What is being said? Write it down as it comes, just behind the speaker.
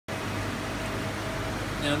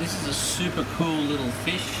Now this is a super cool little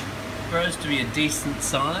fish. Grows to be a decent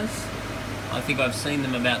size. I think I've seen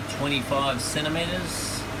them about 25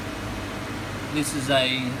 centimeters. This is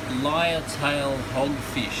a Lyretail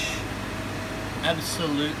hogfish.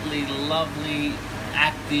 Absolutely lovely,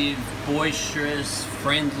 active, boisterous,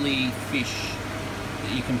 friendly fish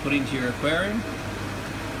that you can put into your aquarium.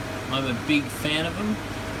 I'm a big fan of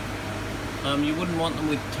them. You wouldn't want them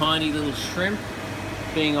with tiny little shrimp.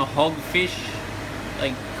 Being a hogfish,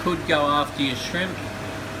 they could go after your shrimp.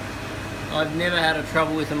 I've never had a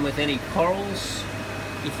trouble with them with any corals.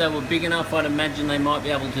 If they were big enough, I'd imagine they might be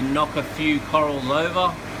able to knock a few corals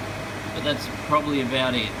over, but that's probably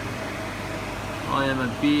about it. I am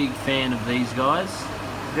a big fan of these guys.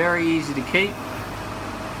 Very easy to keep,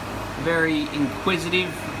 very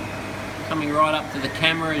inquisitive, coming right up to the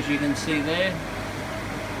camera as you can see there.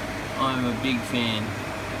 I'm a big fan.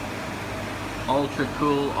 Ultra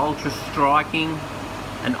cool, ultra striking,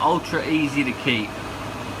 and ultra easy to keep.